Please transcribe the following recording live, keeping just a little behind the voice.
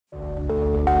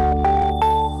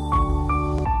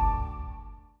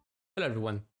Hello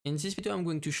everyone, in this video I'm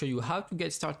going to show you how to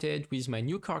get started with my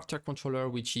new character controller,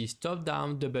 which is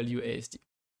top-down WASD.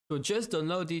 So just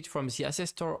download it from the asset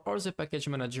store or the package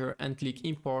manager and click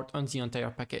import on the entire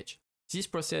package. This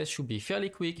process should be fairly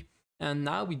quick, and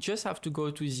now we just have to go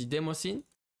to the demo scene,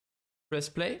 press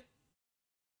play,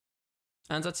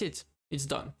 and that's it. It's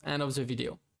done. End of the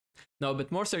video. No,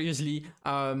 but more seriously,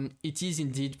 it is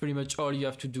indeed pretty much all you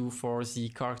have to do for the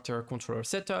character controller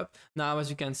setup. Now, as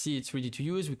you can see, it's ready to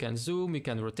use. We can zoom, we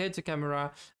can rotate the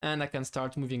camera, and I can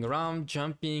start moving around,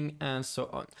 jumping, and so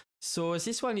on. So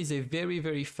this one is a very,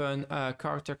 very fun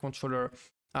character controller.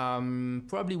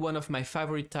 Probably one of my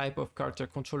favorite type of character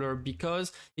controller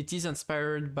because it is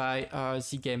inspired by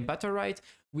the game Battle Right,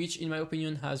 which in my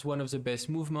opinion has one of the best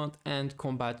movement and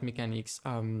combat mechanics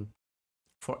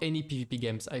for any PvP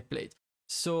games I played.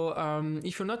 So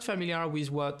if you're not familiar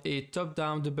with what a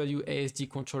top-down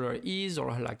WASD controller is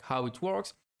or like how it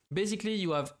works, basically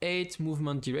you have 8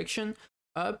 movement direction: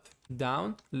 up,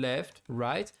 down, left,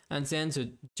 right, and then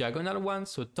the diagonal one,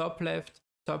 so top left,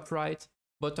 top right,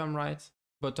 bottom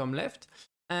left.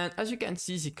 And as you can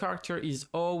see, the character is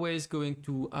always going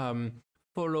to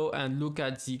follow and look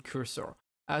at the cursor,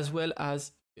 as well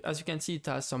as you can see, it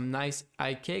has some nice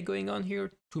IK going on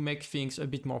here to make things a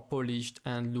bit more polished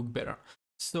and look better.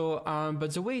 So,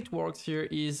 but the way it works here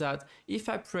is that if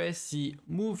I press the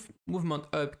movement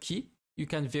up key, you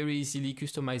can very easily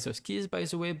customize those keys, by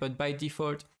the way, but by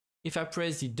default, if I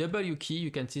press the W key,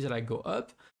 you can see that I go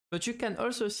up. But you can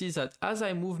also see that as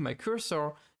I move my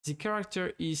cursor, the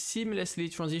character is seamlessly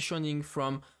transitioning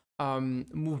from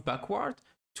move backward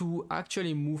to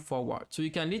actually move forward. So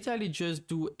you can literally just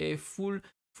do a full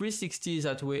 360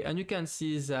 that way, and you can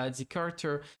see that the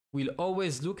character will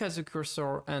always look at the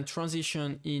cursor and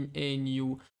transition in a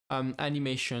new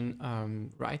animation,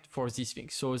 right, for this thing,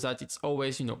 so that it's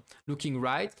always, you know, looking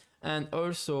right and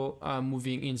also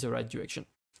moving in the right direction.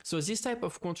 So this type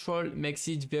of control makes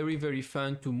it very, very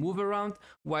fun to move around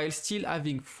while still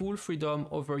having full freedom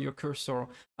over your cursor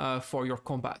for your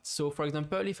combat. So for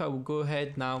example, if I would go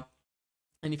ahead now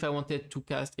and if I wanted to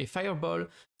cast a fireball,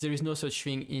 there is no such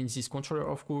thing in this controller,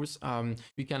 of course.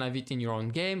 You can have it in your own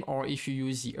game, or if you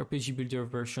use the RPG Builder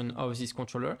version of this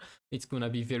controller, it's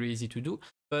gonna be very easy to do.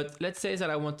 But let's say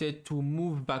that I wanted to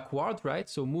move backward, right?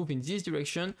 So move in this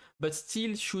direction, but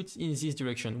still shoot in this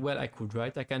direction. Well, I could,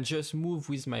 right? I can just move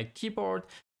with my keyboard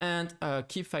and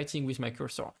keep fighting with my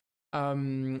cursor.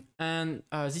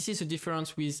 This is the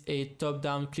difference with a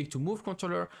top-down click-to-move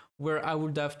controller, where I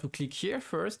would have to click here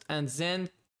first and then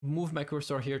move my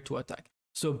cursor here to attack.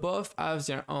 So both have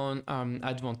their own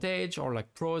advantage, or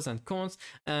like pros and cons,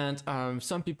 and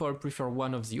some people prefer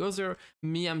one of the other.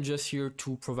 Me, I'm just here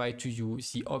to provide to you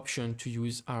the option to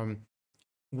use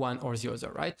one or the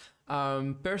other, right?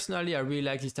 Personally, I really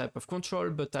like this type of control,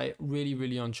 but I really,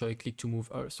 really enjoy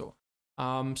click-to-move also.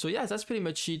 So yeah, that's pretty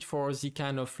much it for the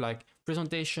kind of like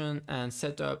presentation and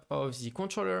setup of the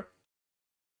controller.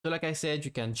 So like I said,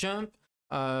 you can jump,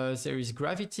 there is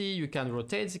gravity, you can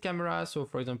rotate the camera. So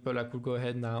for example, I could go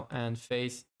ahead now and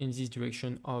face in this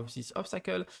direction of this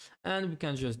obstacle, and we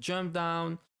can just jump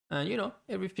down, and you know,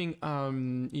 everything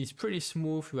is pretty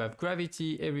smooth. You have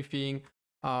gravity, everything.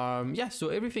 Yeah, so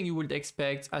everything you would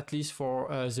expect, at least for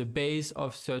the base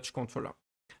of such controller.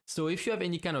 So if you have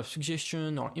any kind of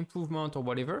suggestion or improvement or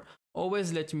whatever,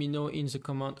 always let me know in the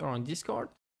comment or on Discord.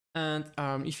 And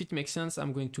if it makes sense,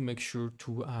 I'm going to make sure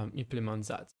to implement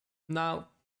that. Now,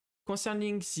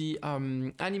 concerning the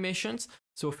animations,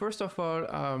 so first of all,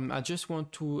 I just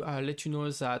want to let you know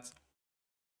that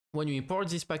when you import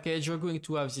this package, you're going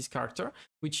to have this character,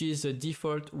 which is a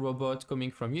default robot coming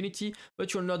from Unity,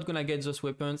 but you're not gonna get those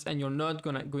weapons, and you're not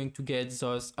going to get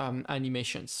those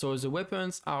animations. So the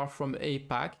weapons are from a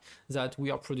pack that we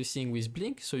are producing with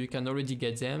Blink, so you can already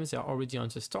get them. They are already on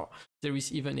the store. There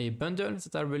is even a bundle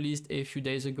that I released a few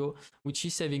days ago, which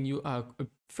is saving you a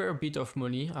fair bit of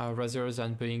money rather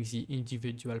than buying the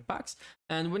individual packs.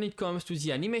 And when it comes to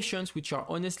the animations, which are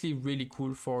honestly really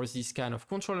cool for this kind of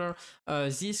controller,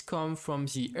 these come from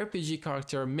the RPG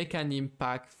character mechanism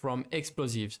pack from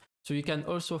Explosives. So you can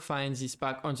also find this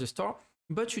pack on the store,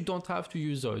 but you don't have to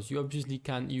use those. You obviously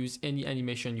can use any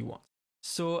animation you want.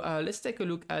 So let's take a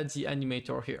look at the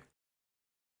animator here.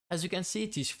 As you can see,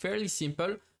 it is fairly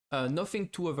simple. Nothing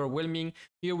too overwhelming.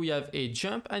 Here we have a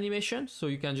jump animation, so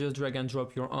you can just drag and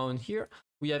drop your own here.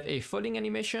 We have a falling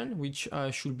animation, which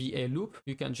should be a loop.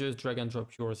 You can just drag and drop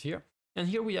yours here. And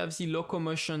here we have the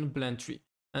locomotion blend tree.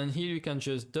 And here you can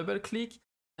just double click,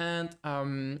 and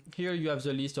here you have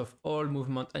the list of all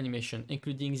movement animation,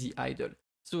 including the idle.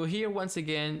 So here, once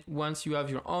again, once you have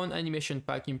your own animation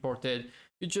pack imported,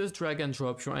 you just drag and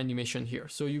drop your animation here.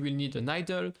 So you will need an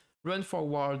idle, run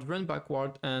forward, run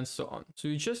backward, and so on. So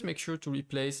you just make sure to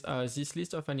replace this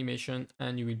list of animation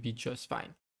and you will be just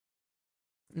fine.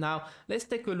 Now, let's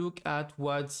take a look at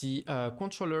what the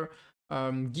controller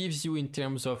gives you in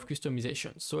terms of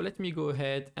customization. So let me go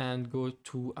ahead and go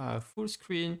to full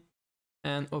screen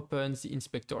and open the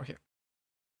inspector here.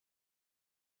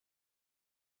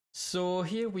 So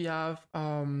here we have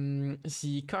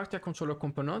the character controller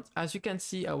component. As you can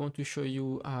see, I want to show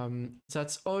you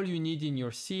that's all you need in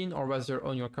your scene, or rather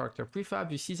on your character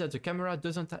prefab. You see that the camera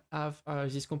doesn't have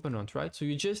this component, right? So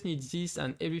you just need this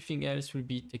and everything else will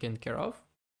be taken care of.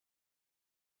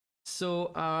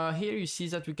 So here you see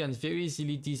that we can very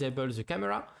easily disable the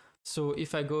camera. So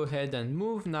if I go ahead and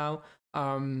move now,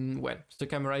 well, the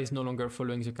camera is no longer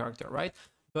following the character, right?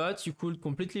 But you could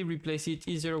completely replace it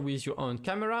either with your own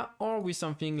camera or with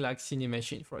something like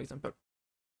Cinemachine, for example.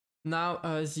 Now,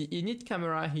 the Init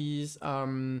Camera is,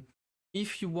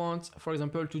 if you want, for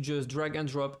example, to just drag and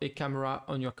drop a camera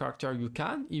on your character, you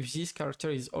can, if this character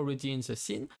is already in the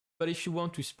scene. But if you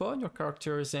want to spawn your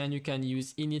character, then you can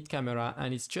use Init Camera,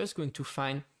 and it's just going to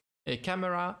find a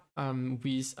camera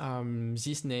with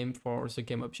this name for the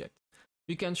game object.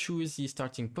 You can choose the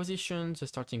starting position, the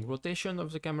starting rotation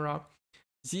of the camera.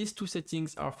 These two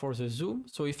settings are for the zoom.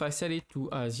 So if I set it to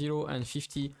 0 and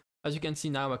 50, as you can see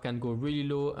now, I can go really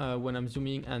low when I'm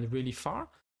zooming and really far,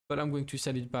 but I'm going to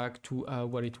set it back to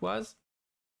what it was.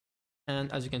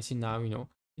 And as you can see now, you know,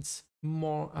 it's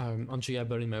more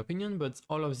enjoyable in my opinion, but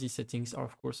all of these settings are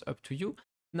of course up to you.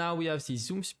 Now we have the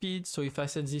zoom speed. So if I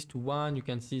set this to 1, you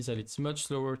can see that it's much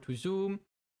slower to zoom,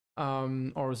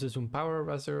 or the zoom power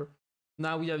rather.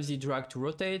 Now we have the drag to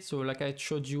rotate. So like I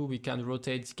showed you, we can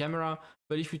rotate the camera,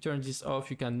 but if you turn this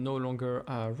off, you can no longer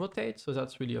rotate. So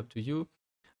that's really up to you.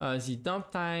 The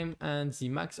dump time and the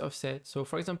max offset. So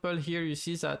for example, here you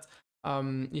see that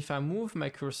if I move my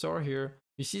cursor here,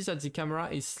 you see that the camera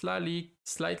is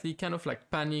slightly kind of like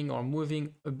panning or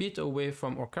moving a bit away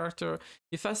from our character.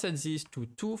 If I set this to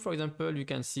 2, for example, you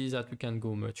can see that we can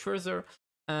go much further.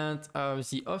 And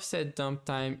the offset dump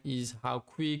time is how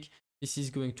quick this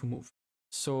is going to move.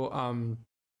 So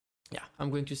yeah, I'm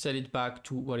going to set it back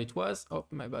to what it was. Oh,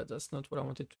 my bad, that's not what I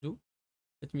wanted to do.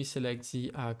 Let me select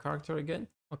the character again.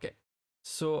 Okay,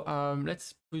 so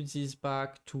let's put this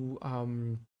back to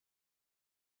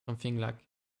something like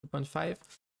 2.5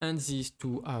 and this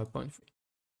to 0.3.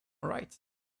 All right.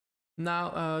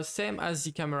 Now, same as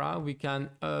the camera, we can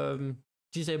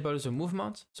disable the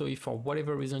movement. So if for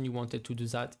whatever reason you wanted to do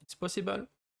that, it's possible.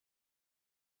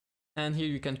 And here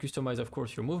you can customize, of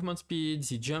course, your movement speed,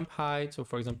 the jump height. So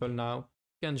for example, now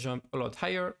you can jump a lot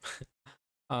higher.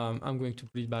 I'm going to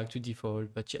put it back to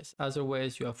default, but yes, as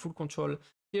always, you have full control.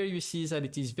 Here you see that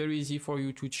it is very easy for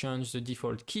you to change the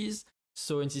default keys.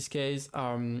 So in this case,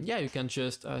 yeah, you can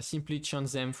just simply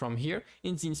change them from here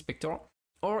in the inspector.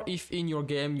 Or if in your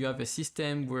game you have a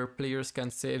system where players can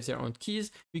save their own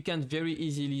keys, you can very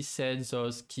easily set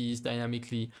those keys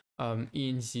dynamically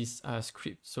in this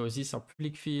script. So these are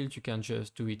public fields, you can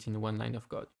just do it in one line of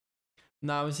code.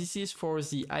 Now this is for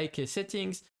the IK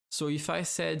settings. So if I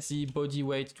set the body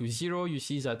weight to 0, you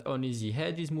see that only the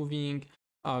head is moving.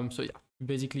 So yeah, you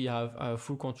basically have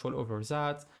full control over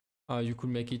that. You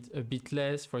could make it a bit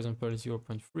less, for example,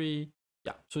 0.3.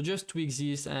 Yeah, so just tweak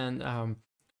this and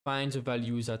find the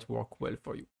values that work well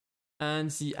for you.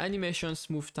 And the animation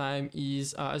smooth time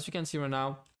is, as you can see right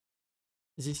now,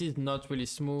 this is not really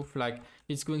smooth. Like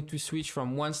it's going to switch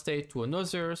from one state to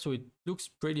another, so it looks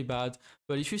pretty bad.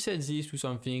 But if you set this to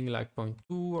something like 0.2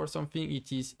 or something,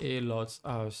 it is a lot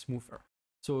smoother.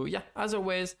 So yeah, as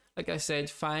always, like I said,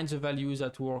 find the values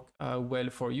that work well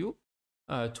for you.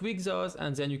 Tweak those,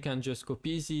 and then you can just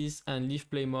copy this and leave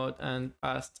play mode and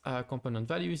paste component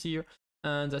values here.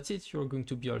 And that's it, you're going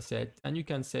to be all set, and you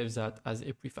can save that as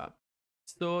a prefab.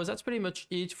 So that's pretty much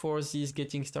it for these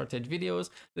getting started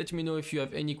videos. Let me know if you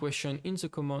have any question in the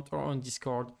comment or on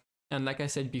Discord. And like I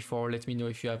said before, let me know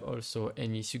if you have also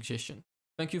any suggestion.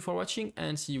 Thank you for watching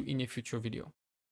and see you in a future video.